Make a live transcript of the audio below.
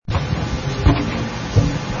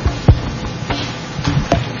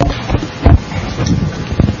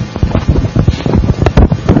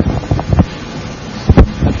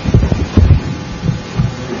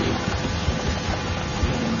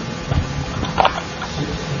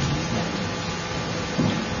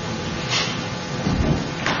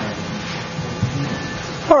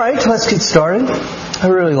All right, let's get started. I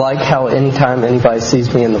really like how anytime anybody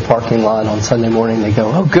sees me in the parking lot on Sunday morning, they go,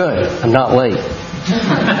 "Oh, good, I'm not late."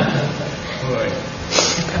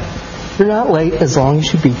 You're not late as long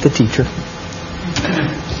as you beat the teacher.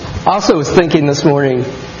 I also was thinking this morning,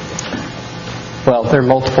 well, there are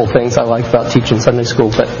multiple things I like about teaching Sunday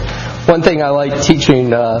school, but one thing I like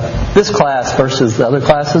teaching this class versus the other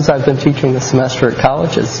classes I've been teaching this semester at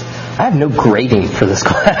college is I have no grading for this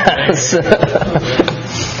class.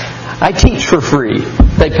 I teach for free.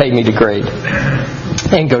 They pay me to grade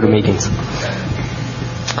and go to meetings.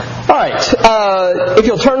 All right. If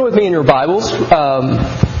you'll turn with me in your Bibles,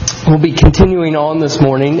 we'll be continuing on this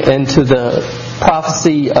morning into the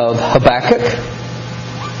prophecy of Habbakuk.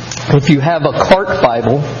 If you have a cart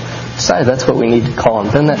Bible, sorry, that's what we need to call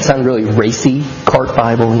them. Doesn't that sound really racy? Cart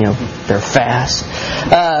Bible, they're fast.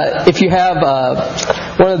 If you have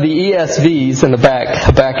one of the ESVs in the back,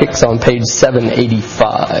 Habakkuk's on page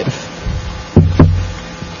 785.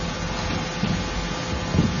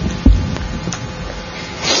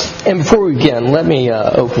 And before we begin, let me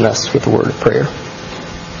open us with a word of prayer.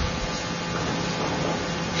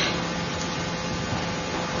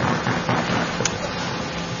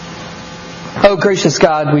 Oh, gracious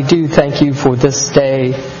God, we do thank you for this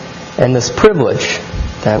day and this privilege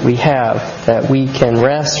that we have, that we can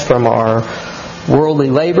rest from our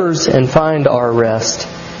worldly labors and find our rest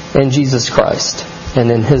in Jesus Christ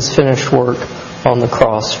and in His finished work on the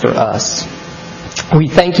cross for us. We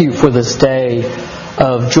thank you for this day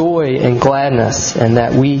of joy and gladness, and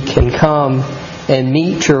that we can come and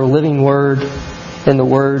meet your living word in the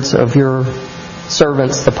words of your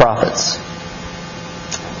servants, the prophets.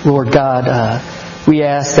 Lord God, we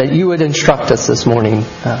ask that you would instruct us this morning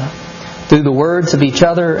through the words of each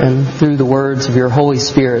other and through the words of your Holy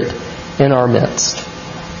Spirit in our midst.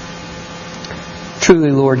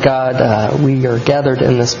 Truly, Lord God, we are gathered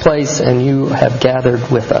in this place, and you have gathered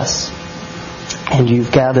with us. And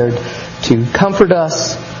you've gathered to comfort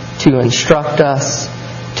us, to instruct us,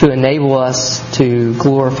 to enable us to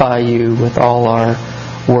glorify you with all our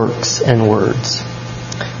works and words.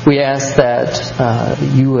 We ask that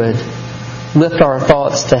you would lift our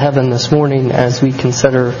thoughts to heaven this morning as we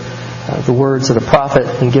consider the words of the prophet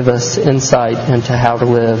and give us insight into how to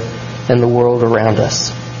live in the world around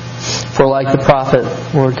us. For like the prophet,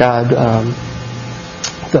 Lord God,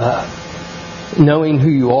 knowing who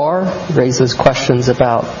you are raises questions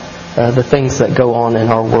about the things that go on in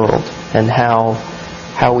our world and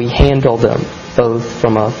how we handle them, both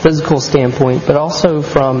from a physical standpoint, but also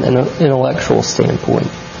from an intellectual standpoint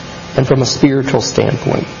and from a spiritual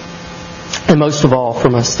standpoint. And most of all,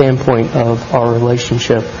 from a standpoint of our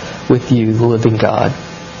relationship with you, the living God.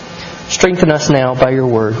 Strengthen us now by your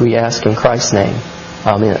word, we ask in Christ's name.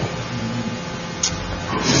 Amen.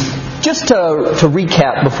 Just to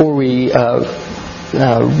recap before we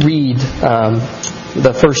read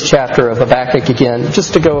the first chapter of Habakkuk again,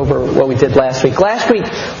 just to go over what we did last week. Last week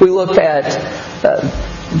we looked at,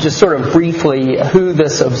 just sort of briefly, who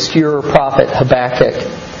this obscure prophet Habakkuk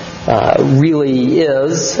really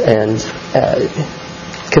is, and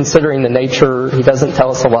considering the nature, he doesn't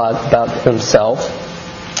tell us a lot about himself.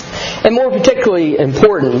 And more particularly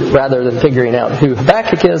important, rather than figuring out who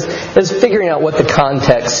Habakkuk is figuring out what the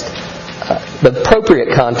context, the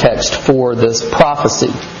appropriate context for this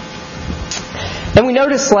prophecy. And we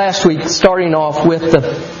noticed last week, starting off with the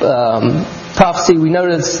prophecy, we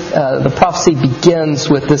noticed the prophecy begins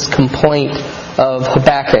with this complaint of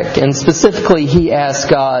Habakkuk. And specifically, he asked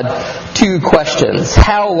God two questions.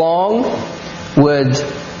 How long would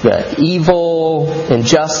the evil,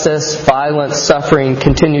 injustice, violence, suffering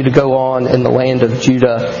continue to go on in the land of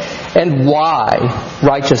Judah? And why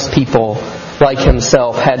righteous people like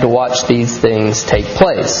himself had to watch these things take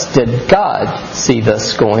place? Did God see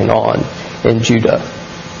this going on in Judah?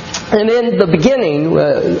 And in the beginning,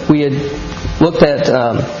 we had looked at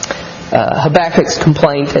Habakkuk's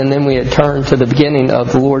complaint, and then we had turned to the beginning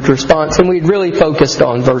of the Lord's response, and we had really focused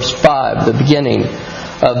on verse 5, the beginning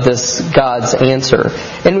of this God's answer.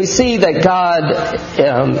 And we see that God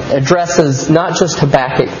addresses not just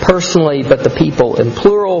Habakkuk personally, but the people in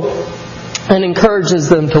plural, and encourages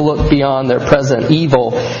them to look beyond their present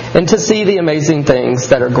evil and to see the amazing things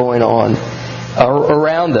that are going on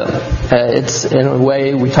around them. It's, in a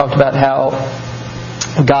way, we talked about how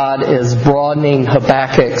God is broadening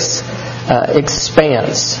Habakkuk's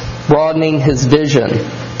expanse, broadening his vision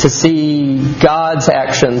to see God's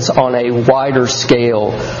actions on a wider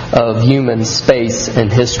scale of human space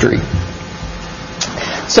and history.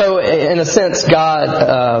 So, in a sense, God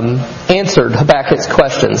answered Habakkuk's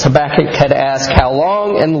questions. Habakkuk had asked, "How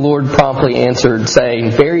long?" And the Lord promptly answered,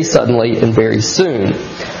 saying, "Very suddenly and very soon."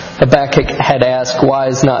 Habakkuk had asked, "Why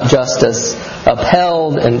is not justice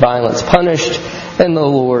upheld and violence punished?" And the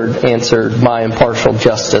Lord answered, "My impartial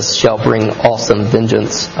justice shall bring awesome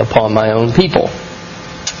vengeance upon my own people."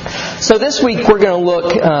 So this week we're going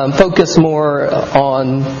to focus more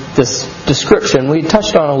on this description. We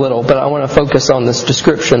touched on a little, but I want to focus on this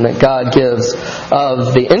description that God gives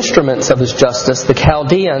of the instruments of His justice, the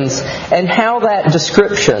Chaldeans, and how that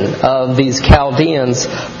description of these Chaldeans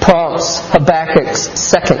prompts Habakkuk's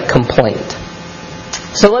second complaint.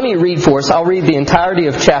 So let me read for us. I'll read the entirety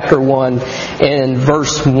of chapter 1 and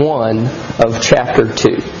verse 1 of chapter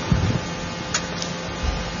 2.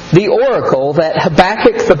 The oracle that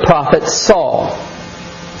Habakkuk the prophet saw.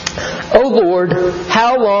 O Lord,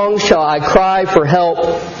 how long shall I cry for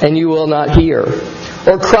help, and you will not hear?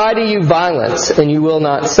 Or cry to you violence, and you will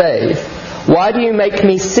not save? Why do you make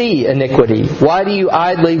me see iniquity? Why do you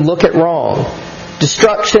idly look at wrong?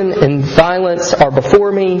 Destruction and violence are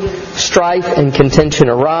before me. Strife and contention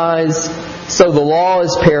arise. So the law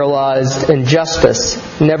is paralyzed, and justice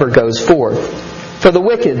never goes forth. For the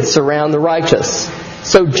wicked surround the righteous.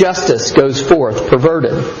 So justice goes forth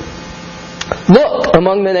perverted. Look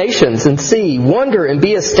among the nations and see, wonder and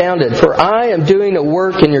be astounded, for I am doing a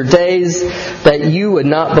work in your days that you would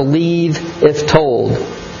not believe if told.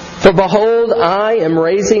 For behold, I am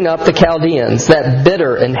raising up the Chaldeans, that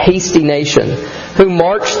bitter and hasty nation, who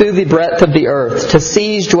march through the breadth of the earth to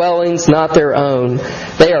seize dwellings not their own.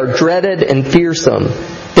 They are dreaded and fearsome.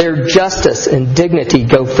 Their justice and dignity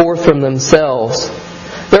go forth from themselves.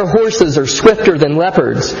 Their horses are swifter than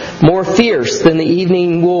leopards, more fierce than the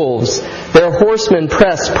evening wolves. Their horsemen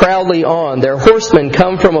press proudly on. Their horsemen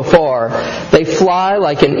come from afar. They fly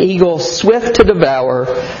like an eagle, swift to devour.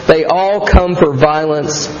 They all come for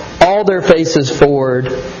violence, all their faces forward.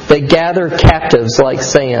 They gather captives like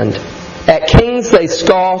sand. At kings they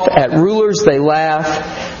scoff, at rulers they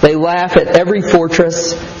laugh. They laugh at every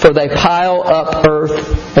fortress, for they pile up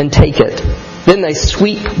earth and take it. Then they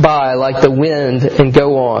sweep by like the wind and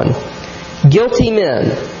go on. Guilty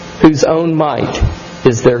men whose own might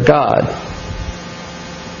is their God.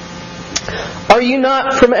 Are you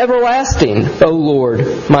not from everlasting, O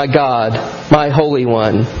Lord, my God, my Holy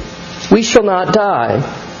One? We shall not die.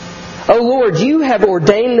 O Lord, you have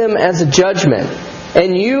ordained them as a judgment,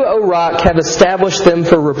 and you, O Rock, have established them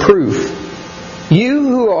for reproof. You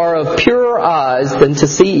who are of purer eyes than to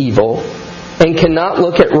see evil, and cannot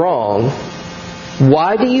look at wrong,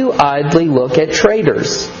 why do you idly look at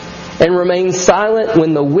traitors, and remain silent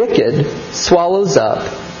when the wicked swallows up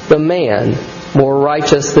the man more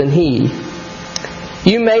righteous than he?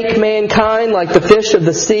 You make mankind like the fish of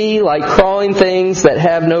the sea, like crawling things that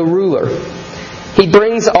have no ruler. He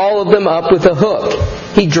brings all of them up with a hook.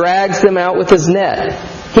 He drags them out with his net.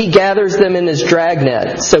 He gathers them in his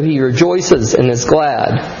dragnet, so he rejoices and is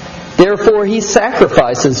glad. Therefore he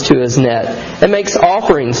sacrifices to his net and makes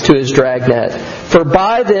offerings to his dragnet. For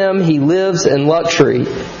by them he lives in luxury,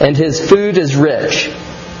 and his food is rich.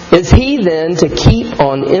 Is he then to keep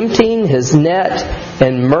on emptying his net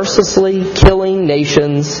and mercilessly killing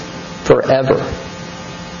nations forever?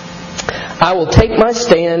 I will take my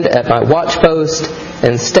stand at my watchpost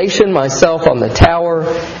and station myself on the tower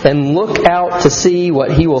and look out to see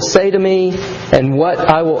what he will say to me and what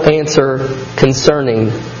I will answer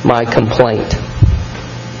concerning my complaint.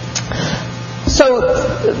 So,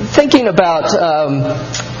 thinking about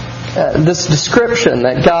this description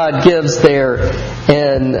that God gives there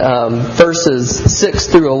in verses 6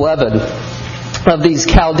 through 11 of these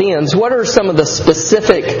Chaldeans, what are some of the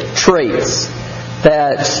specific traits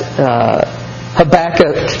that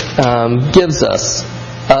Habakkuk gives us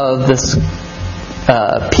of this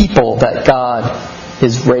people that God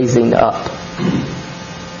is raising up?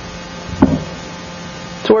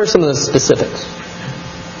 So what are some of the specifics?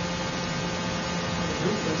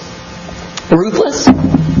 Ruthless?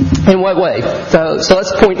 In what way? So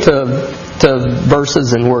let's point to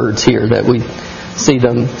verses and words here that we see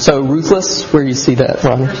them. So ruthless, where do you see that,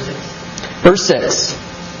 Ron? Verse 6.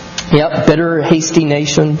 Yep, bitter, hasty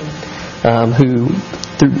nation who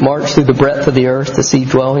march through the breadth of the earth to see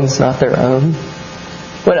dwellings not their own.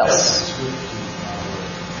 What else?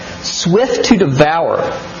 Swift to devour.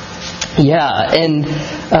 Yeah, and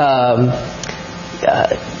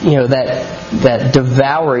that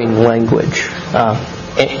devouring language.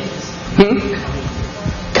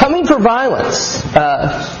 Coming for violence.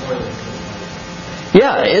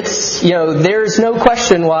 Yeah, it's, there's no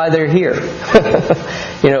question why they're here.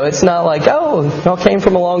 It's not like, oh, y'all came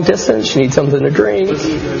from a long distance, you need something to drink,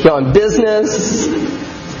 y'all in business,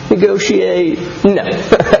 negotiate. No.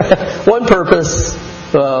 One purpose,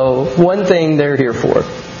 one thing they're here for.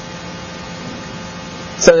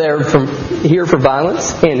 So they're here for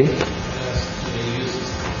violence. Andy? Yes, he uses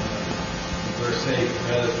verse 8,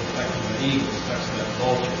 rather than talking about eagles, talks about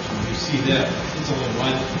vultures. When you see them, it's only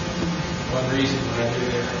one reason why they're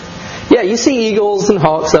there. Yeah, you see eagles and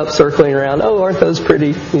hawks up circling around. Oh, aren't those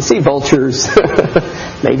pretty? You see vultures.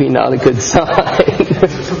 Maybe not a good sign.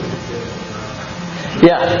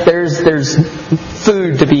 Yeah, there's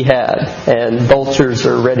food to be had, and vultures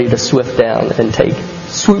are ready to swoop down and take it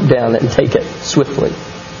swiftly.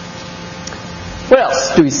 What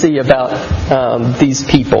else do we see about these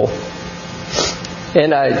people?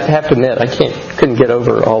 And I have to admit, I couldn't get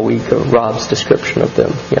over all week Rob's description of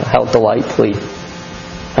them. How delightfully,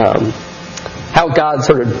 how God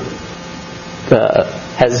sort of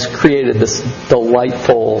has created this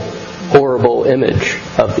delightful, horrible image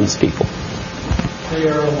of these people. They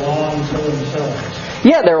are a law unto themselves.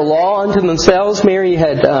 Yeah, they're a law unto themselves. Mary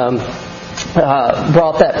had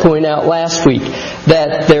brought that point out last week,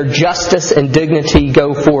 that their justice and dignity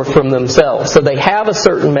go forth from themselves. So they have a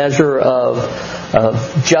certain measure of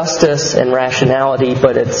justice and rationality,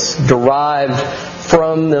 but it's derived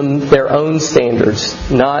from their own standards.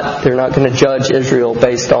 They're not going to judge Israel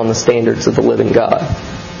based on the standards of the living God.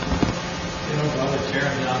 They don't bother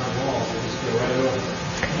tearing down the walls, they just go right over.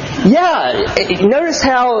 Yeah, notice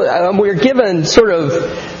how we're given sort of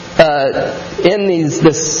in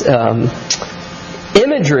this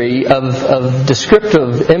imagery of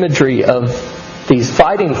descriptive imagery of these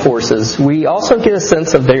fighting forces. We also get a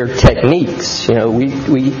sense of their techniques.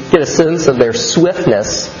 We get a sense of their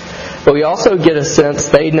swiftness, but we also get a sense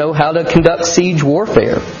they know how to conduct siege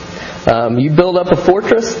warfare. You build up a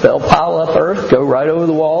fortress, they'll pile up earth, go right over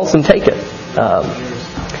the walls, and take it.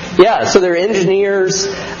 Yeah, so they're engineers.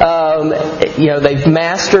 They've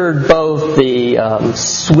mastered both the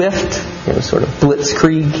swift, sort of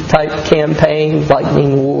blitzkrieg type campaign,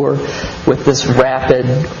 lightning war, with this rapid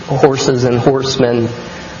horses and horsemen.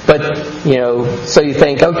 But, so you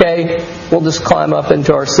think, okay, we'll just climb up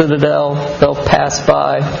into our citadel, they'll pass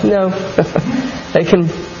by. No, they can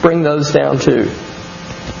bring those down too.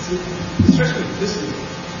 Especially, this is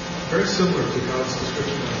very similar to God's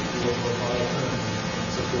description of Leviathan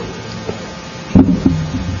and so forth.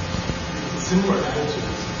 Similar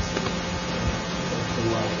attitudes of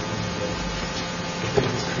life, the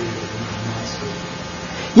things created and monsters.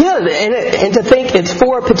 Yeah, and to think it's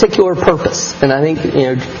for a particular purpose. And I think,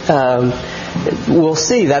 we'll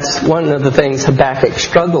see that's one of the things Habakkuk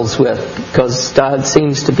struggles with, because God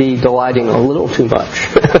seems to be delighting a little too much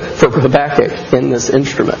for Habakkuk in this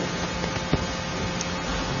instrument.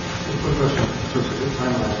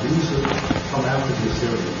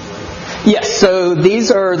 Yes, so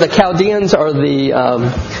these are the Chaldeans, are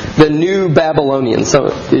the new Babylonians.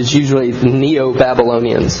 So it's usually the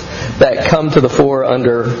Neo-Babylonians that come to the fore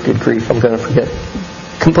under, good grief, I'm going to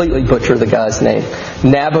completely butcher the guy's name,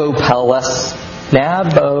 Nabopolassar.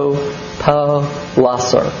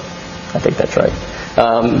 I think that's right.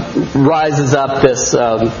 Rises up this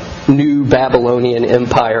new Babylonian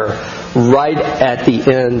empire right at the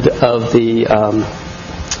end of the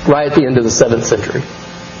 7th century.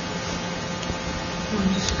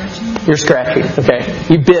 You're scratching. Okay.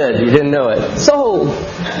 You bid. You didn't know it. Sold.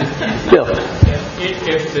 Bill.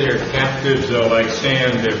 If they're captives, like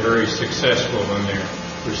sand, they're very successful in their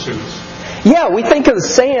pursuits. Yeah, we think of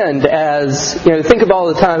sand as, think of all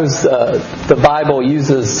the times the Bible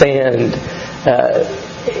uses sand,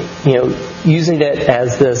 using it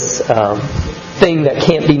as this thing that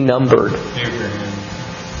can't be numbered. Abraham.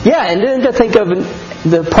 Yeah, and then to think of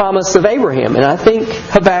the promise of Abraham. And I think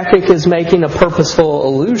Habakkuk is making a purposeful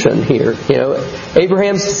allusion here.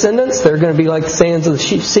 Abraham's descendants, they're going to be like the sands of the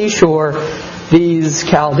seashore. These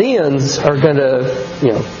Chaldeans are going to,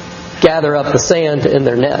 gather up the sand in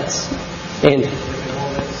their nets. And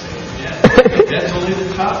That's only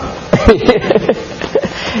the top.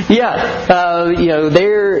 yeah,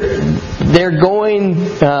 they're going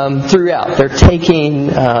throughout. They're taking.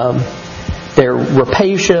 They're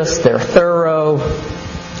rapacious. They're thorough.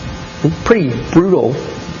 Pretty brutal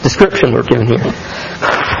description we're given here.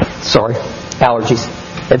 Sorry, allergies.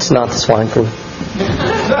 It's not the swine flu.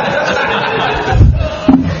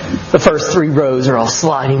 The first 3 rows are all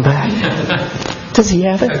sliding back. Does he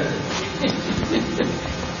have it?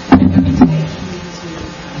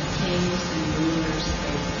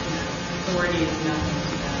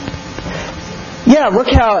 Yeah, Yeah,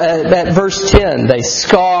 look how at verse 10 they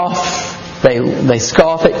scoff. They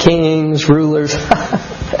scoff at kings, rulers.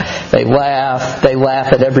 They laugh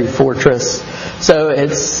at every fortress. So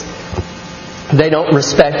they don't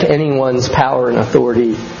respect anyone's power and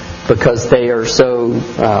authority because they are so,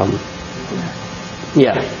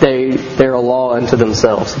 they're a law unto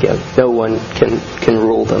themselves again. No one can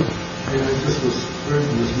rule them. And it just was heard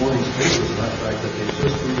in this morning's papers about the fact that they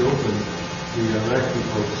just reopened the electric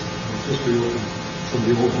post. They just reopened some of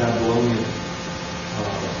the old Babylonian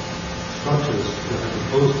structures that had been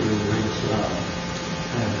closed during the reign of Saddam.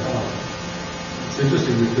 And it's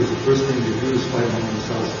interesting because the first thing they do is fight among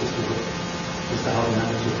themselves as to how to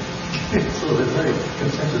manage it. So they're very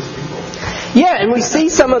contentious people. Yeah, and we see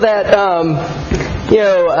some of that,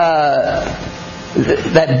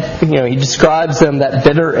 he describes them, that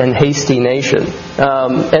bitter and hasty nation.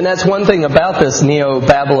 And that's one thing about this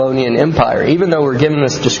Neo-Babylonian Empire. Even though we're given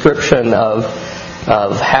this description of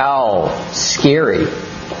how scary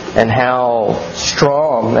and how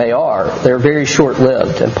strong they are, they're very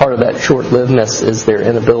short-lived. And part of that short-livedness is their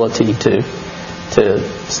inability to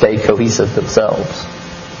stay cohesive themselves.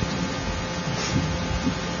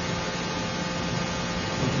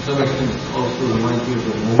 To some extent, it also reminds me of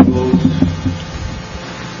the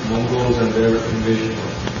Mongols and their invasion of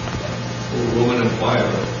the Roman Empire.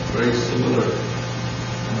 Very similar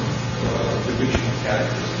depiction of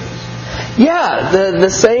characteristics. Yeah, the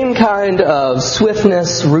same kind of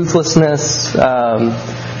swiftness, ruthlessness,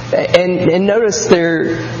 and notice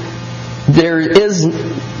there is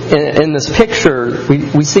in this picture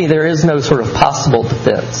we see there is no sort of possible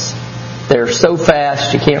defense. They're so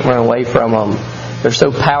fast you can't run away from them. They're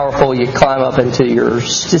so powerful you climb up into your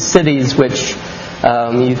cities which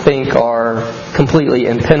you think are completely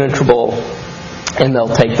impenetrable, and they'll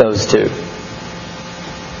take those too. I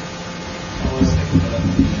was thinking about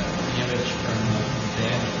the image from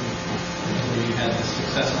Daniel, where you had the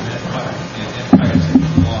successive empires that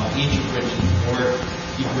come along, each of which is more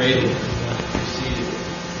degraded than the one that preceded.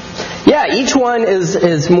 Yeah, each one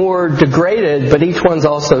is more degraded, but each one's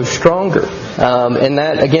also stronger. And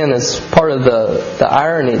that, again, is part of the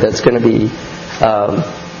irony that's going to be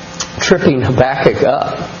tripping Habakkuk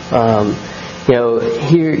up.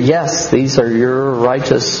 Here, yes, these are your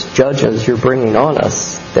righteous judges you're bringing on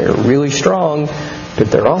us. They're really strong, but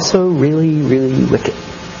they're also really, really wicked.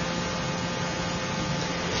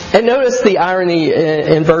 And notice the irony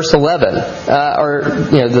in verse 11,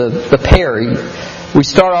 the pair. We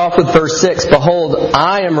start off with verse 6, behold,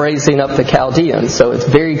 I am raising up the Chaldeans. So it's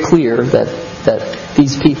very clear that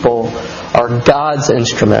these people are God's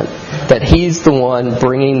instrument, that He's the one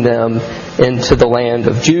bringing them into the land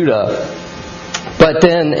of Judah. But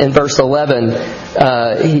then in verse 11,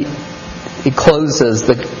 he closes,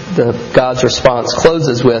 God's response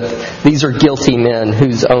closes with, these are guilty men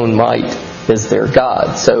whose own might is their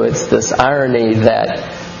God. So it's this irony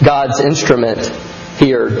that God's instrument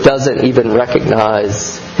here doesn't even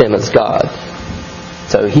recognize Him as God.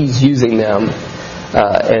 So He's using them,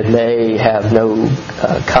 and they have no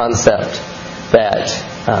concept that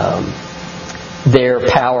their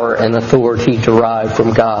power and authority derive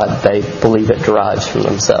from God. They believe it derives from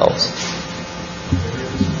themselves.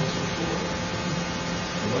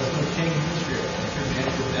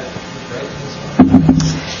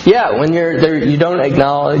 Yeah, when you're there, you don't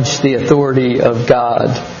acknowledge the authority of God,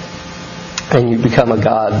 and you become a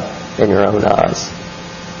god in your own eyes.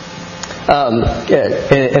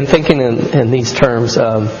 And thinking in these terms,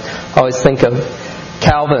 I always think of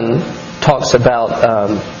Calvin talks about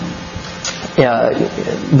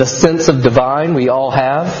the sense of divine we all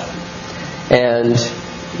have, and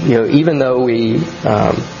even though we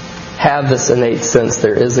have this innate sense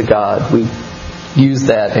there is a God, we use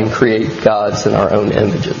that and create gods in our own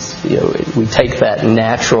images. We take that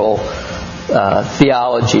natural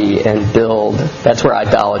theology and build. That's where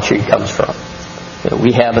idolatry comes from.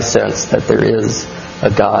 We have a sense that there is a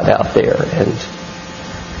God out there, and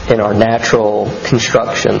in our natural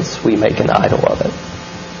constructions we make an idol of it.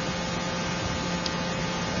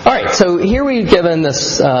 All right, so here we've given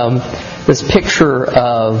this picture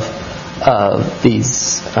of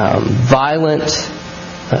these violent,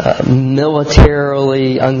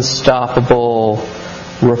 militarily unstoppable,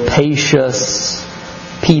 rapacious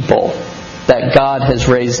people that God has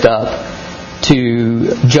raised up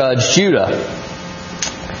to judge Judah,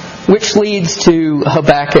 which leads to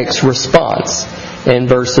Habakkuk's response in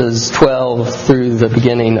verses 12 through the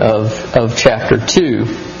beginning of chapter 2.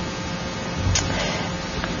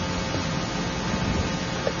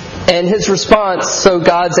 And his response, so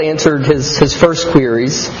God's answered his first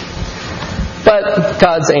queries, but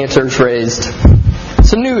God's answers raised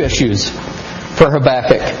some new issues. for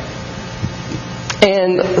Habakkuk.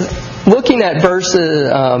 And looking at verse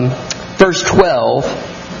 12,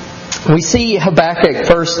 we see Habakkuk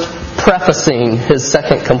first prefacing his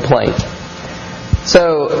second complaint.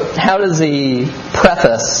 So how does he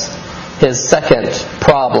preface his second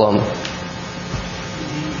problem? He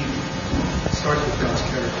starts with God's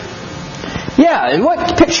character. Yeah, and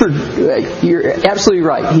what picture, you're absolutely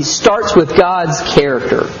right. He starts with God's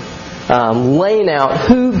character, laying out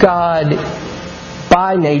who God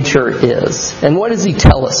by nature is. And what does he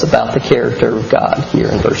tell us about the character of God here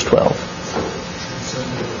in verse 12?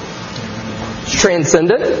 It's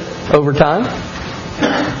transcendent over time.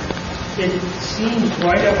 It seems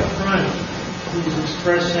right up front he's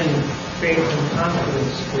expressing faith and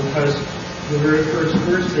confidence, because the very first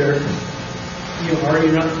verse there, are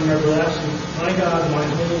you not from everlasting? My God, my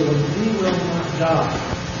Holy One, we will not die.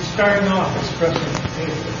 He's starting off expressing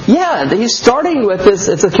faith. Yeah, he's starting with this.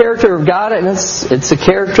 It's a character of God, and it's a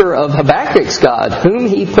character of Habakkuk's God, whom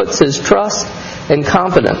he puts his trust and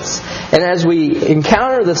confidence. And as we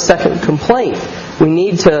encounter the second complaint, we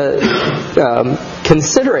need to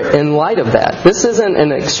consider it in light of that. This isn't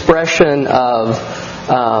an expression of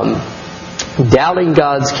doubting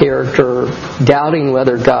God's character, doubting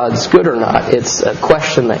whether God's good or not. It's a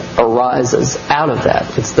question that arises out of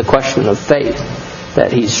that. It's the question of faith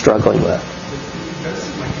that he's struggling with. It does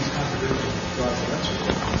seem like he's contradicting God's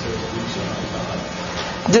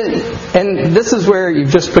answer. And this is where you've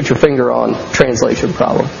just put your finger on translation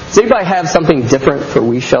problem. Does anybody have something different for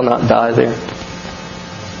 "we shall not die" there?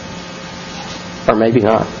 Or maybe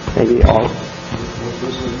not. Maybe all.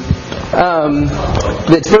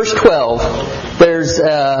 It's verse 12. There's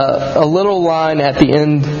a little line at the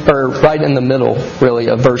end, or right in the middle, really,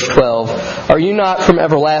 of verse 12. Are you not from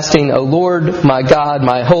everlasting, O Lord, my God,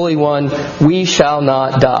 my Holy One? We shall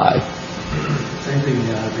not die. Same thing,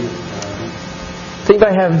 Does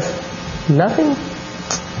anybody have nothing?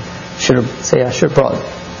 I should have brought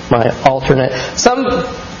my alternate. Some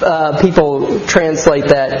people translate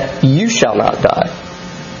that, you shall not die.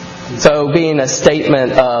 So being a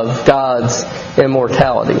statement of God's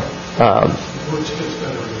immortality. Which fits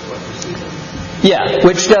better with what you're seeing. Yeah,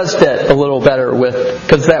 which does fit a little better with,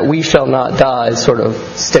 because that "we shall not die" sort of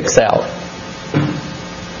sticks out. But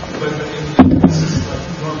this is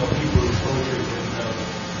like normal Hebrew poetry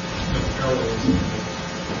and parallelism.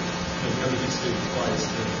 Whenever these things twice,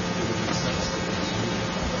 then it would make sense that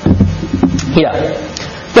Yeah.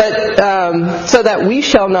 But, so that "we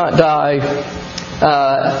shall not die,"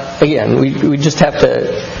 again, we just have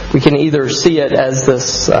to, we can either see it as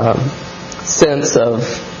this sense of,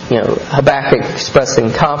 Habakkuk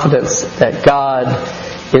expressing confidence that God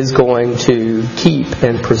is going to keep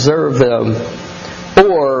and preserve them,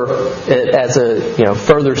 or as a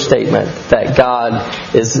further statement that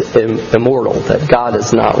God is immortal, that God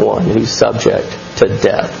is not one who's subject to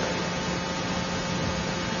death.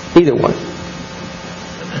 Either one.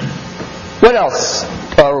 What else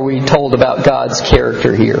are we told about God's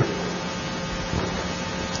character here?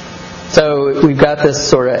 So we've got this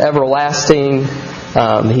sort of everlasting,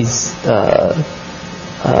 he's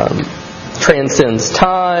transcends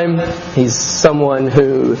time, he's someone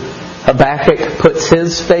who Habakkuk puts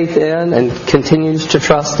his faith in and continues to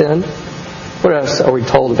trust in. What else are we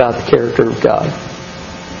told about the character of God?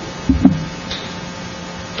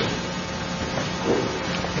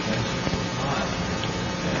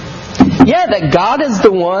 Yeah, that God is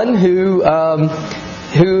the one who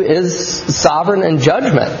is sovereign in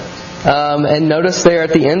judgment. And notice there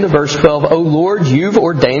at the end of verse 12, O Lord, you've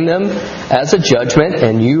ordained them as a judgment,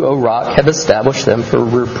 and you, O rock, have established them for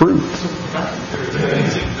reproof.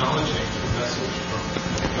 He's acknowledging the message from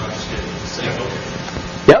God's saying, okay.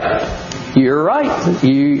 Yep, you're right.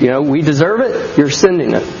 We deserve it. You're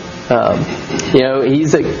sending it.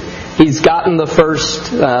 He's gotten the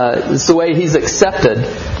first. It's the way he's accepted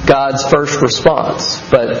God's first response.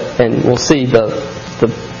 And we'll see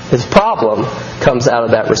his problem comes out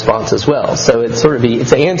of that response as well. So it's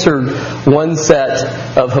answered one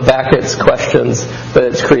set of Habakkuk's questions, but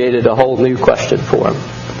it's created a whole new question for him. I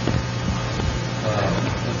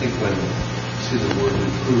think when you see the word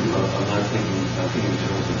reproof, I'm thinking in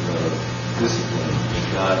terms of discipline.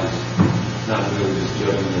 God is not really just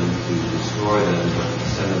judging them to destroy them, but to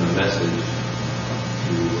send them a message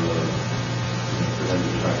for them to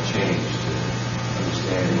try to change, to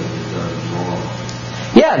understand what they've done wrong.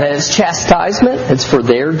 Yeah, that it's chastisement. It's for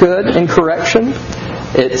their good and correction.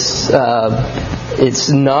 It's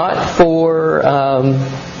not for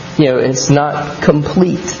it's not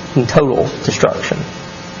complete and total destruction.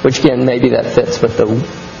 Which again, maybe that fits with the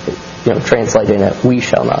translating that "we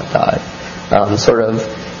shall not die."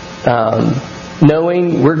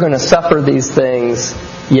 knowing we're going to suffer these things,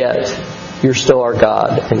 yet you're still our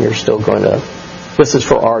God, and you're still going to, this is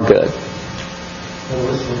for our good. Well,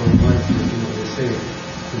 this one reminds me, they say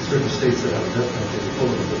in certain states that have a death penalty, they call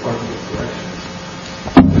it the Department of Corrections.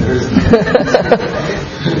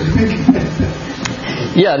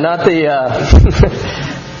 Yeah, not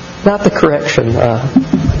the correction. I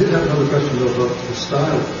did have another question though about the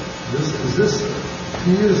style.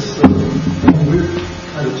 We're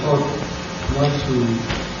kind of taught not to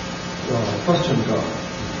question God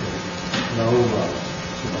in our own lives.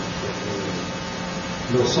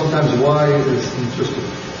 Sometimes why is just a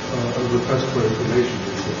request for information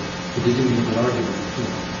is the beginning of an argument.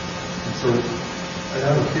 And so I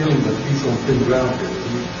have a feeling that he's on thin ground here,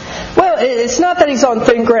 isn't he? Well, it's not that he's on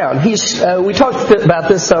thin ground. We talked about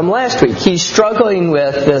this some last week. He's struggling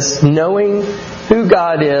with this knowing who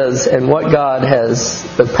God is and what God has,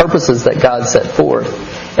 the purposes that God set forth,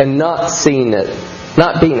 and not seeing it,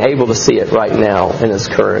 not being able to see it right now in his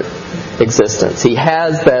current existence. He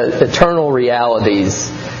has the eternal realities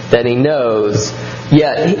that he knows,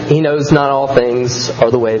 yet he knows not all things are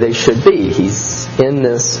the way they should be. He's in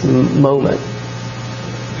this moment.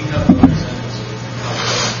 We have other examples of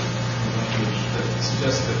language that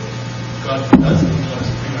suggest that God doesn't want us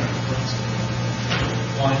to bring our complaints to him.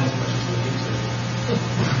 Whine as much as we need to.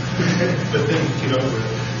 But then get over it.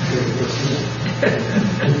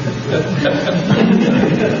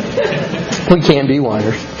 We can be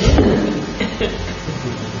whiners.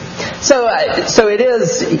 So it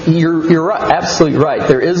is. You're right, absolutely right.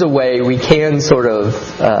 There is a way we can sort of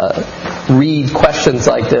read questions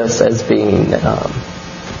like this as being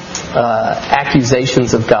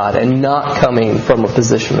accusations of God and not coming from a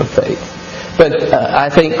position of faith. But I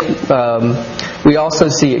think we also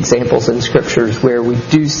see examples in Scriptures where we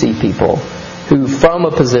do see people who, from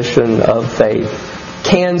a position of faith,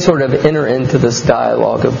 can sort of enter into this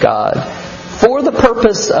dialogue of God for the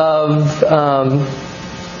purpose of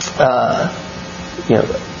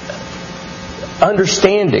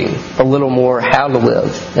understanding a little more how to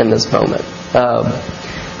live in this moment.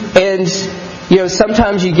 And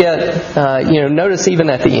sometimes you get, notice even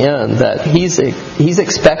at the end that he's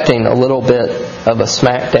expecting a little bit of a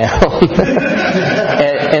smackdown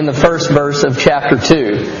in the first verse of chapter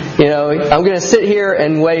 2. I'm going to sit here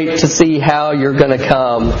and wait to see how you're going to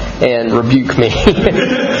come and rebuke me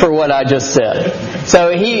for what I just said. So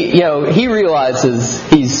he realizes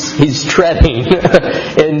he's treading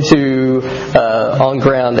into on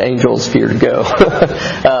ground angels fear to go.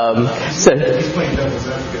 He's playing devil's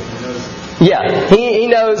advocate. Yeah, he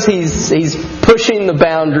knows he's pushing the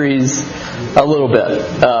boundaries a little bit,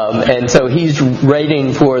 and so he's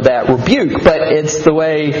waiting for that rebuke. But it's the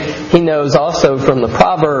way he knows also from the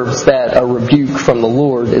Proverbs that a rebuke from the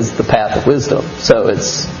Lord is the path of wisdom. So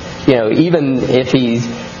it's even if he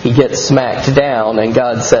gets smacked down and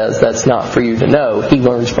God says that's not for you to know, he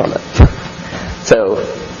learns from it. So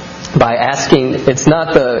by asking, it's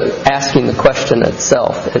not asking the question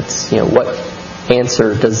itself. It's what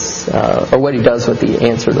answer does, or what he does with the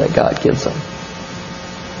answer that God gives him.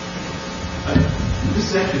 This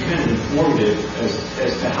is actually kind of informative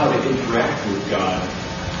as to how to interact with God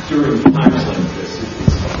during times like this.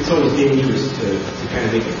 It's always dangerous to kind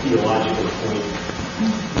of make a theological point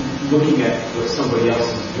looking at what somebody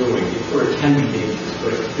else is doing, or it can be dangerous.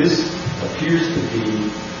 But this appears to be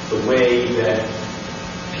the way that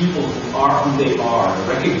people who are who they are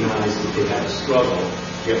recognize that they have a struggle,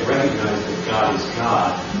 yet recognize that God is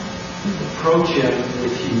God, approach Him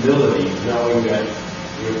with humility, knowing that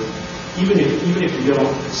even if you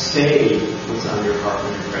don't say what's on your heart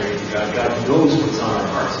when you're praying to God, God knows what's on our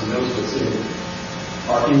hearts. He knows what's in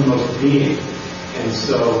our inmost being. And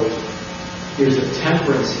so there's a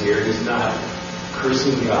temperance here. He's not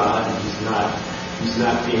cursing God. He's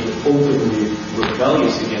not being openly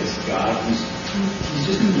rebellious against God. He's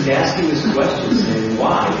asking this question, saying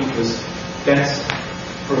why? Because that's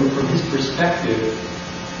from his perspective,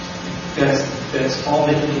 that's all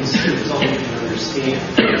that he can see, that's all that he can understand.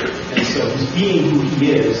 And so he's being who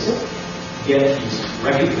he is, yet he's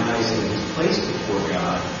recognizing his place before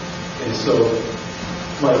God. And so,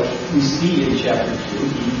 like we see in chapter 2,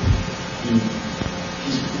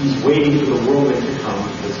 he's waiting for the whirlwind to come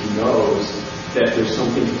because he knows that there's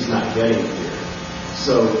something he's not getting here.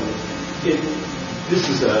 So this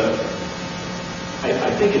is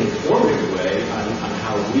I think, an informative way on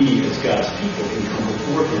how we, as God's people, can come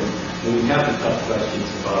before Him when we have the tough questions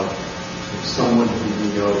about someone who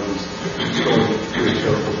we know who's going through a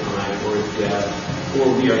terrible time, or a death, or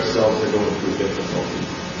we ourselves are going through difficulty.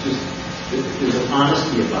 There's an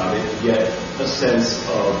honesty about it, yet a sense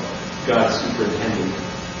of God's superintending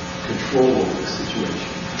control over this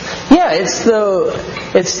Yeah,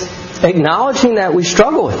 it's acknowledging that we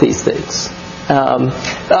struggle with these things.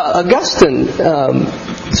 Augustine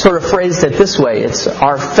sort of phrased it this way: it's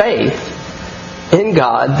our faith in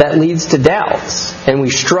God that leads to doubts, and we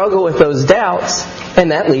struggle with those doubts,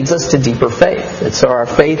 and that leads us to deeper faith. And so our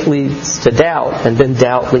faith leads to doubt, and then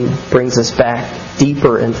doubt brings us back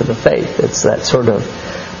deeper into the faith. It's that sort of,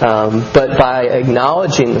 but by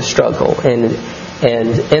acknowledging the struggle and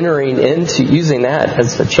entering into using that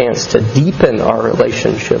as a chance to deepen our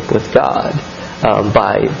relationship with God,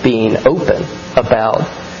 by being open about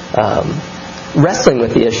wrestling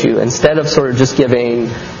with the issue instead of sort of just giving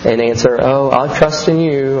an answer, oh, I'll trust in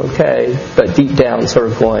you, okay, but deep down sort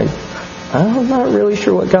of going, I'm not really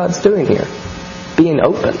sure what God's doing here. Being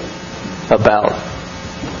open about,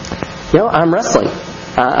 I'm wrestling.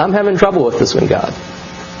 I'm having trouble with this one, God.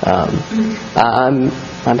 I'm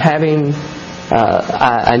having,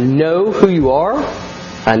 I know who you are.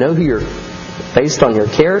 I know who you're based on your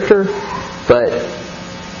character, but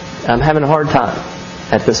I'm having a hard time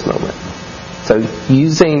at this moment. So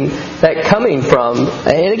using that coming from,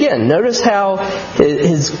 and again, notice how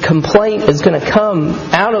his complaint is going to come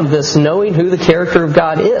out of this knowing who the character of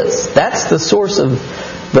God is. That's the source of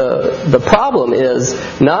the problem, is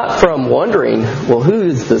not from wondering, well, who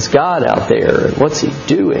is this God out there and what's He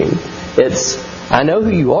doing? It's, I know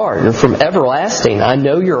who you are. You're from everlasting. I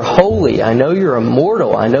know you're holy. I know you're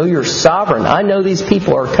immortal. I know you're sovereign. I know these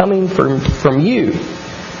people are coming from you.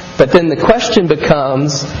 But then the question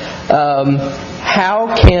becomes,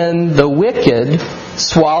 how can the wicked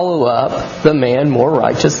swallow up the man more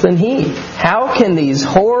righteous than he? How can these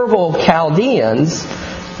horrible Chaldeans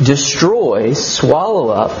destroy, swallow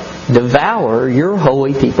up, devour your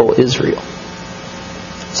holy people Israel?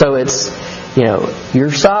 So it's,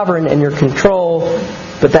 you're sovereign and you're control,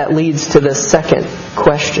 but that leads to this second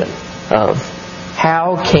question of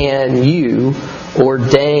how can you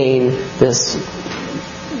ordain this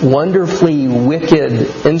wonderfully wicked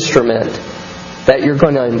instrument that you're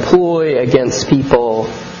going to employ against people,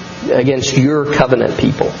 against your covenant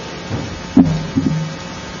people? You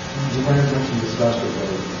might have mentioned this last week,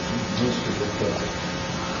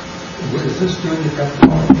 but is this doing the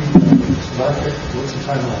Habakkuk? What's the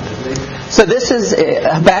timeline? So this is,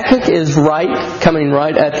 Habakkuk is coming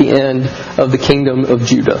right at the end of the kingdom of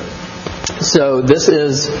Judah. So this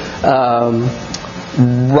is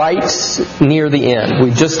right near the end.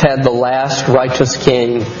 We just had the last righteous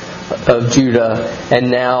king of Judah, and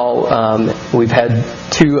now we've had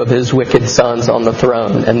two of his wicked sons on the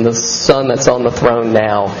throne, and the son that's on the throne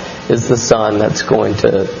now is the son that's going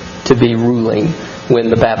to be ruling when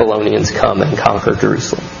the Babylonians come and conquer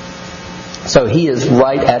Jerusalem. So he is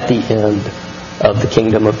right at the end of the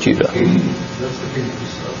kingdom of Judah. That's the king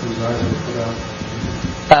whose eyes were put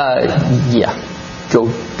out? Yeah,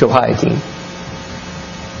 Jehoiakim.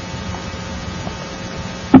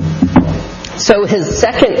 So his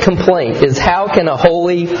second complaint is, how can a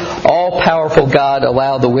holy, all-powerful God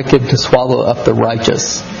allow the wicked to swallow up the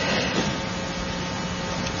righteous?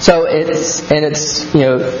 So it's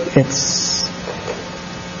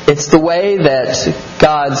the way that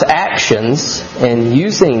God's actions in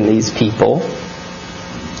using these people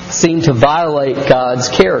seem to violate God's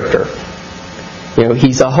character.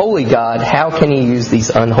 He's a holy God. How can He use these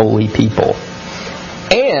unholy people?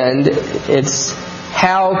 And it's,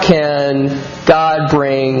 how can God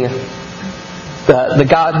bring the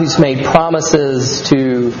God who's made promises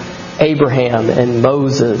to Abraham and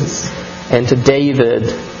Moses and to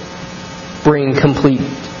David bring complete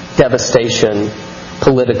devastation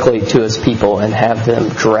politically to His people and have them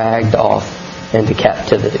dragged off into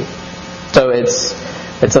captivity? So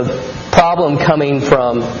it's a problem coming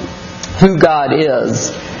from who God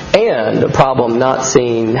is, and a problem not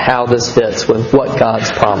seeing how this fits with what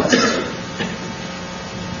God's promised.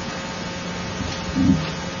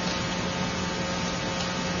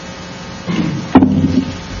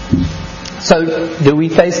 So, do we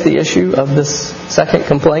face the issue of this second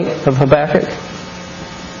complaint of Habakkuk?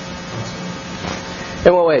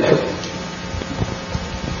 In what way?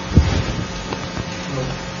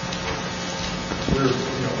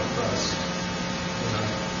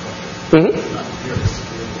 Mm-hmm.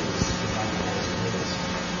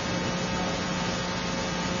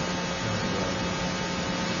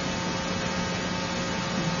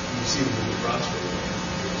 You see them in the prosper,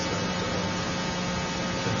 there's that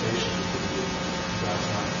temptation that God's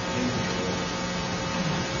not in control.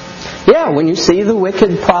 Yeah, when you see the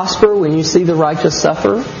wicked prosper, when you see the righteous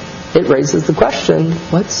suffer, it raises the question,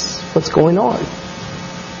 what's going on?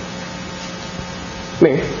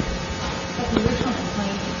 Mary? But the original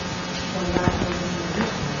complaint from God was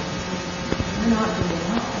we're not doing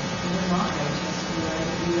well. We're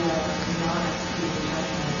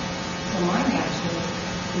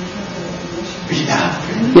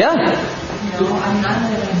Yeah. You know, I'm not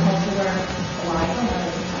in a culture where, well, I don't know,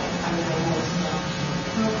 I'm in a most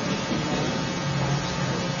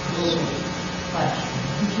but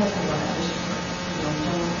be careful what I wish for. You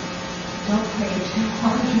know, don't pray too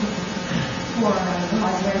hard for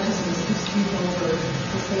God's righteousness to sweep over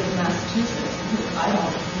the state of Massachusetts, because I don't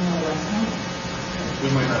know what's coming. We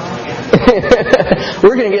might not like it.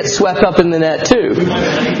 We're going to get swept up in the net too. We might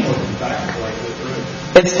not back like it.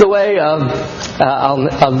 It's the way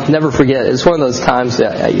I'll never forget. It's one of those times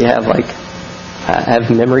that you have I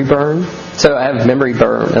have memory burn. So I have memory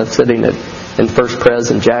burn of sitting in First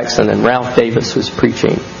Pres in Jackson, and Ralph Davis was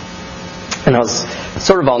preaching, and I was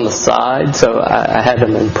sort of on the side, so I had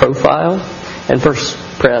him in profile. And First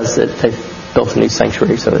Pres, they built a new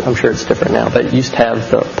sanctuary, so I'm sure it's different now, but it used to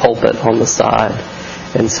have the pulpit on the side.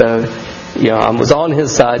 And so, I was on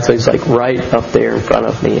his side, so he's right up there in front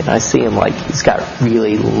of me, and I see him he's got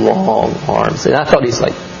really long arms. And I thought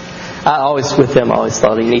I always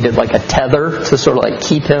thought he needed a tether to sort of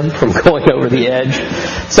keep him from going over the edge.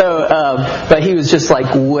 So, but he was just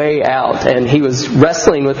way out, and he was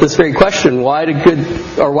wrestling with this very question: why do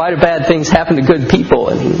bad things happen to good people?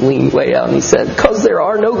 And he leaned way out and he said, "Because there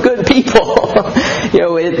are no good people."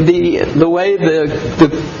 The way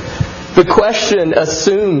the question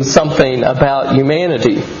assumes something about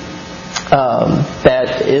humanity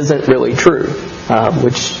that isn't really true,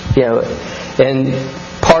 and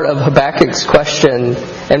part of Habakkuk's question,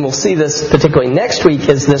 and we'll see this particularly next week,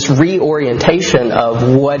 is this reorientation of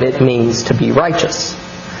what it means to be righteous.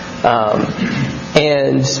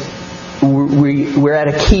 And we're at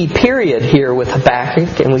a key period here with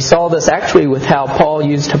Habakkuk, and we saw this actually with how Paul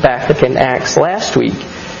used Habakkuk in Acts last week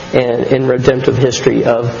in redemptive history,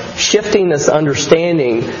 of shifting this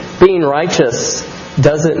understanding. Being righteous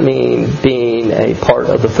doesn't mean being a part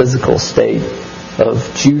of the physical state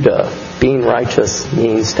of Judah. Being righteous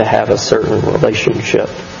means to have a certain relationship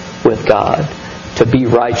with God. To be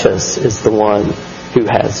righteous is the one who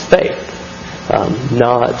has faith.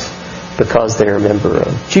 Not because they're a member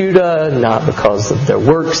of Judah, not because of their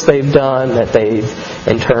works they've done, that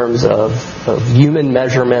in terms of human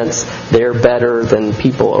measurements, they're better than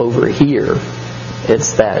people over here.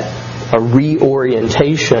 It's that a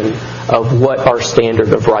reorientation of what our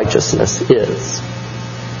standard of righteousness is.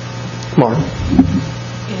 Mark?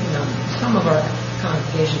 In some of our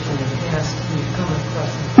congregations in the past, we've come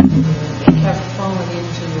across people who have fallen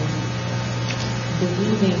into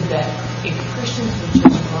believing that if Christians would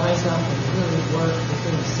just rise up and really work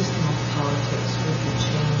within the system of politics, we could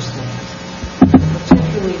change things.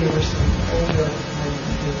 Particularly, there were some older men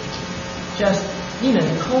who just,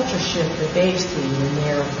 the culture shift that they see in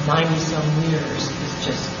their 90-some years is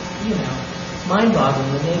just,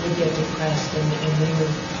 mind-boggling. When they would get depressed and they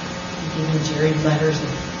would be giving Jerry letters of,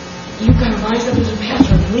 "You've got to rise up as a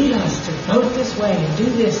pastor and lead us to vote this way and do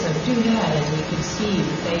this and do that," and we could see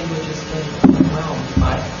that they were just getting overwhelmed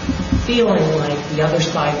by feeling like the other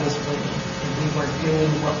side was winning and we weren't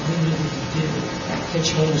doing what we needed to do to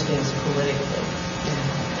change things politically.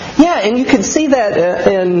 Yeah, and you can see that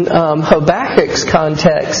in Habakkuk's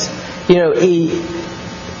context.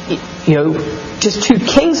 Just 2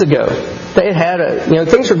 kings ago, they had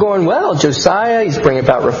things were going well. Josiah, he's bringing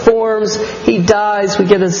about reforms. He dies, we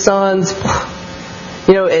get his sons.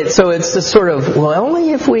 So it's this sort of,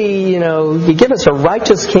 only if you give us a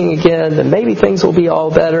righteous king again, then maybe things will be all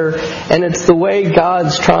better. And it's the way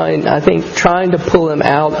God's trying to pull him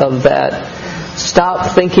out of that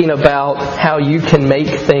stop thinking about how you can make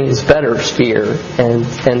things better sphere and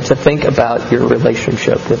to think about your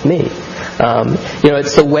relationship with me.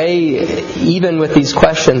 It's the way, even with these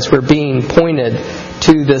questions, we're being pointed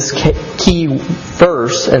to this key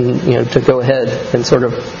verse, and to go ahead and sort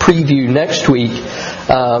of preview next week.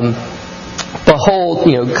 Behold,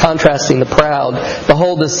 contrasting the proud,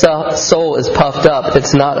 behold, the soul is puffed up,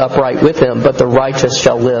 it's not upright with him, but the righteous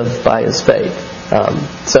shall live by his faith.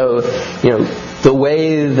 The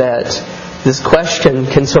way that this question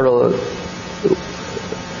can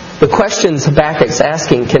the questions Habakkuk's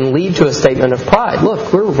asking can lead to a statement of pride.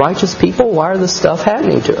 Look, we're righteous people, why are this stuff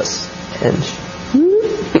happening to us? And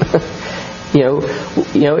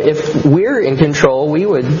if we're in control, we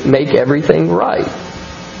would make everything right.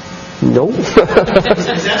 Nope. He's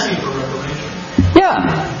asking for reformation.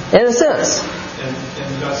 Yeah, in a sense. And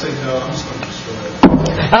God saying, "No, I'm just going to destroy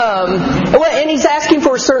it." And he's asking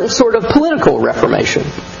for a certain sort of political reformation.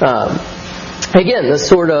 Again, this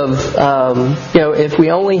sort of, if we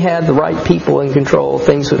only had the right people in control,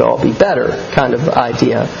 things would all be better kind of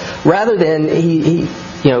idea. Rather than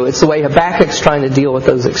it's the way Habakkuk's trying to deal with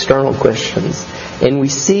those external questions. And we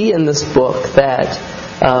see in this book that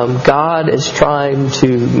God is trying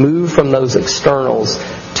to move from those externals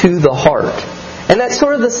to the heart. And that's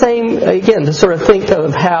sort of the same, again, to sort of think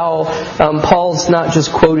of how Paul's not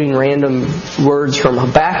just quoting random words from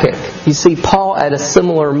Habbakuk. You see Paul at a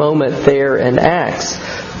similar moment there in Acts,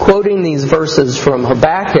 quoting these verses from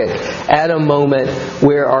Habbakuk at a moment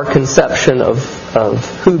where our conception of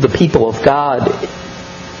who the people of God,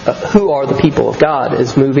 who are the people of God,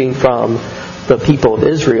 is moving from the people of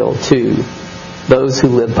Israel to those who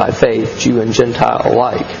live by faith, Jew and Gentile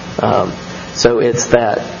alike. So it's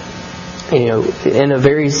that, in a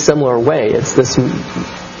very similar way, it's this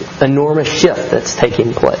enormous shift that's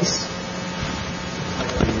taking place.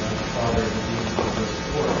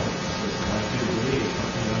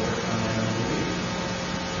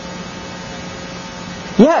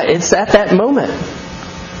 Yeah, it's at that moment.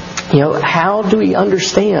 How do we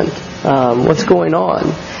understand what's going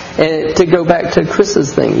on? And to go back to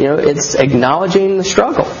Chris's thing, it's acknowledging the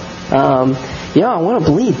struggle. I want to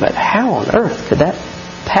believe, but how on earth could that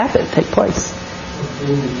happen, take place?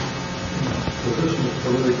 Position of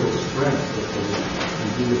political strength can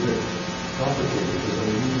be a bit complicated because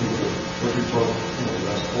what you talk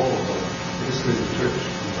last fall about the history of the church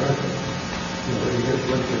in America, they get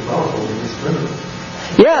politically powerful in this criminal.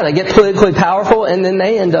 Yeah, they get politically powerful and then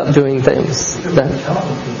they end up doing things. Because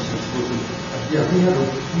Calvin, for instance, he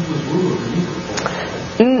was ruler of the Negro.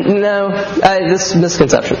 No, this is a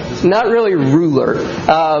misconception. Not really ruler.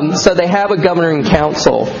 So they have a governing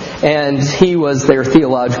council, and he was their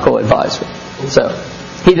theological advisor. So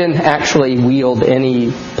he didn't actually wield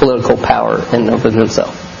any political power in and of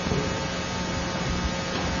himself.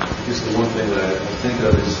 I guess the one thing that I think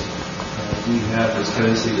of is we have this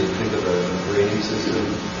tendency to think of a grading system.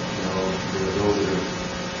 There are those that are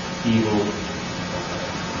evil,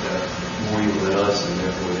 that are more evil than us, and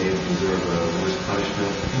therefore they deserve a worse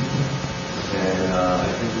punishment. And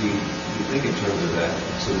I think we think in terms of that.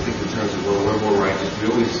 So we think in terms of, we're more righteous. We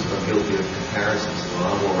always are guilty of comparisons. Well,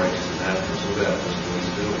 I'm more righteous than that person, or that person, what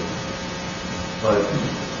he's doing. But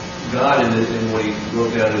God, in what he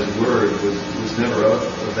wrote down in his word, was never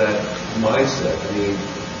of that mindset. I mean,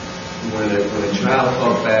 when a child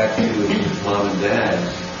talked back to his mom and dad,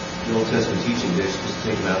 the Old Testament teaching, they're supposed to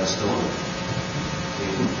take him out and stone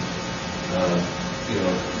him.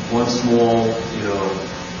 One small,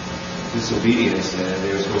 disobedience, and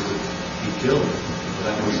they were supposed to be killed.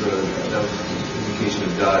 That was an indication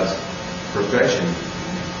of God's perfection.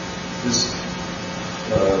 This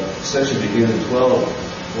section begins in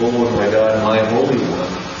 12. O Lord my God, my Holy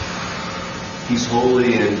One. He's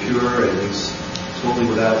holy and pure, and he's totally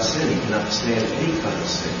without sin. He cannot stand any kind of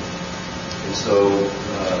sin. And so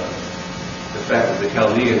the fact that the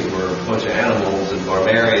Chaldeans were a bunch of animals and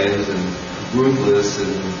barbarians and ruthless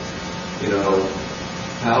and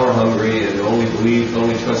power hungry and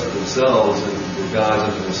only trusted themselves and were gods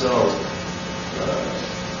unto themselves,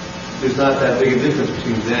 there's not that big a difference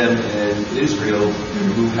between them and Israel,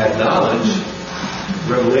 who had knowledge,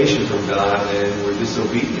 revelation from God, and were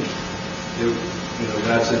disobedient.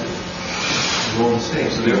 God said we're all the same.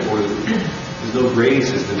 So therefore, there's no grading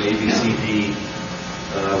system, A, B, C, D,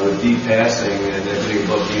 with D passing and everything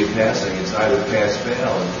above D passing. It's either pass,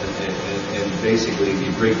 fail, and basically, if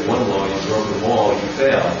you break one law, you broke the law, you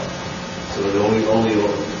fail. So the only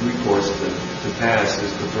recourse to pass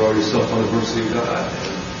is to throw yourself on the mercy of God,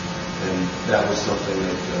 and that was something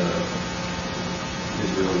that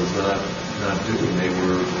Israel was not doing.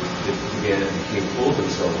 It became full of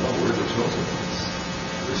themselves. Oh, we're the chosen ones.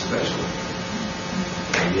 We're special.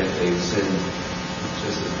 And yet they sinned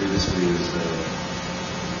just as grievously as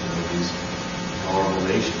these horrible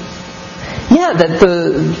nations. Yeah, that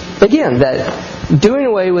doing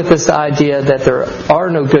away with this idea that there are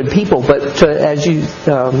no good people, but as you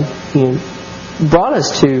brought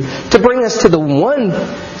us to bring us to the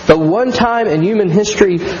one time in human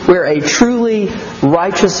history where a truly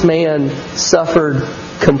righteous man suffered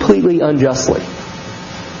completely unjustly,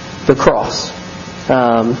 the cross.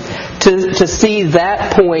 To see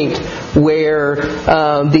that point where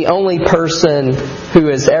the only person who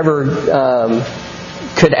has ever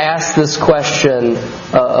could ask this question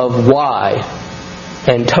of why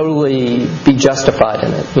and totally be justified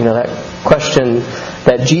in it. That question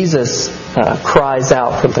that Jesus cries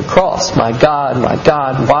out from the cross, my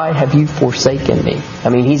God, why have you forsaken me? I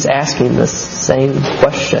mean, he's asking this same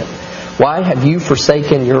question. Why have you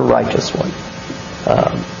forsaken your righteous one?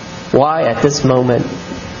 Why at this moment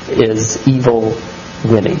is evil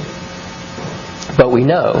winning? But we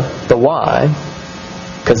know the why,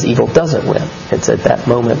 because evil doesn't win. It's at that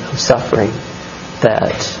moment of suffering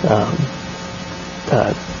that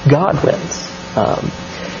God wins.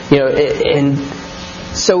 And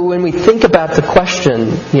So when we think about the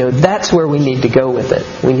question, that's where we need to go with it.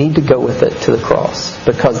 We need to go with it to the cross,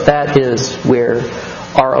 because that is where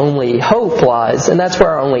our only hope lies, and that's where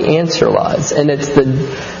our only answer lies. And it's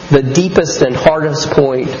the deepest and hardest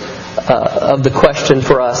point of the question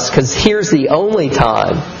for us, because here's the only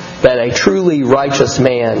time that a truly righteous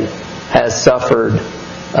man has suffered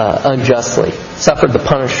unjustly, suffered the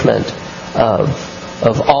punishment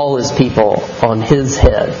of all his people on his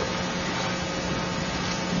head,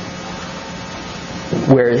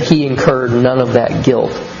 where he incurred none of that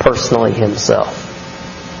guilt personally himself.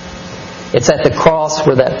 It's at the cross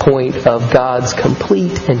where that point of God's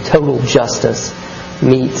complete and total justice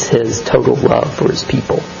meets His total love for His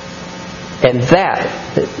people. And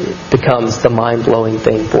that becomes the mind-blowing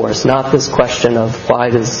thing for us. Not this question of why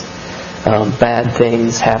does bad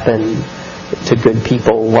things happen to good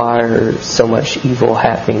people? Why are so much evil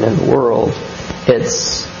happening in the world?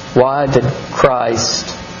 It's why did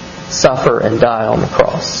Christ suffer and die on the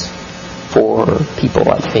cross for people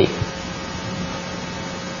like me?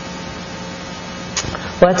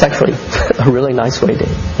 Well, that's actually a really nice way to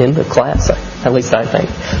end the class, at least I think.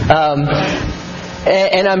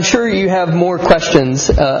 And I'm sure you have more questions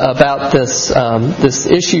about this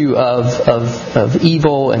issue of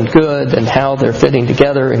evil and good and how they're fitting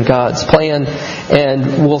together in God's plan.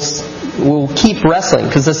 And we'll keep wrestling,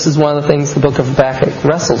 because this is one of the things the book of Habbakuk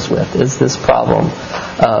wrestles with, is this problem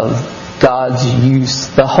of God's use,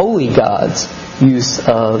 the holy God's use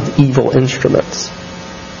of evil instruments,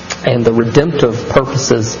 and the redemptive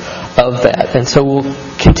purposes of that. And so we'll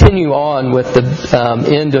continue on with the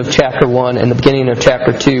end of chapter 1 and the beginning of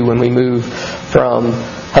chapter 2 when we move from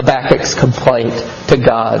Habakkuk's complaint to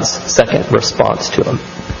God's second response to him.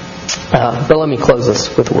 But let me close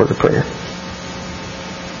this with a word of prayer.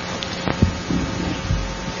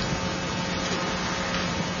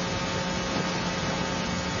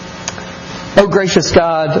 Oh, gracious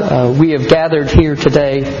God, we have gathered here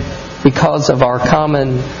today because of our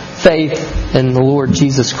common faith in the Lord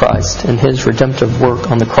Jesus Christ and His redemptive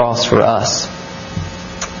work on the cross for us.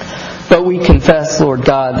 But we confess, Lord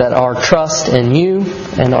God, that our trust in You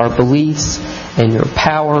and our beliefs in Your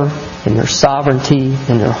power, in Your sovereignty,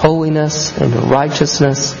 in Your holiness, in Your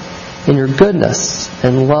righteousness, in Your goodness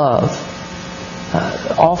and love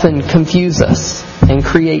often confuse us and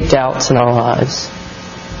create doubts in our lives.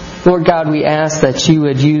 Lord God, we ask that You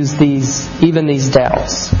would use these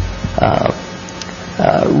doubts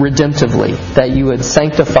redemptively, that You would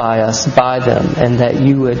sanctify us by them, and that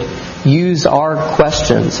You would use our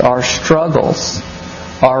questions, our struggles,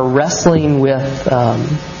 our wrestling with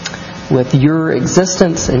Your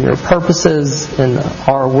existence and Your purposes in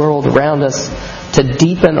our world around us, to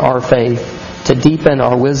deepen our faith, to deepen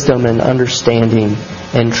our wisdom and understanding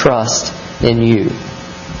and trust in You.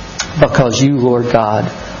 Because You, Lord God,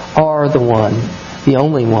 are the one, the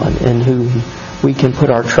only one in whom we can put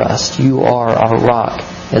our trust. You are our rock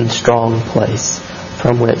and strong place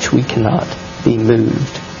from which we cannot be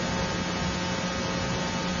moved.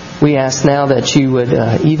 We ask now that You would,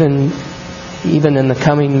 even in the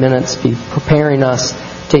coming minutes, be preparing us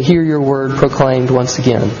to hear Your word proclaimed once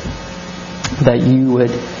again. That You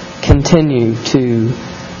would continue to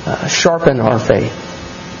sharpen our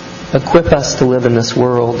faith, equip us to live in this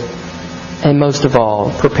world, and most of all,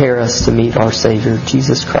 prepare us to meet our Savior,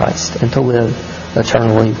 Jesus Christ, and to live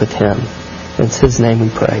eternally with Him. It's His name we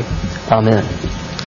pray. Amen.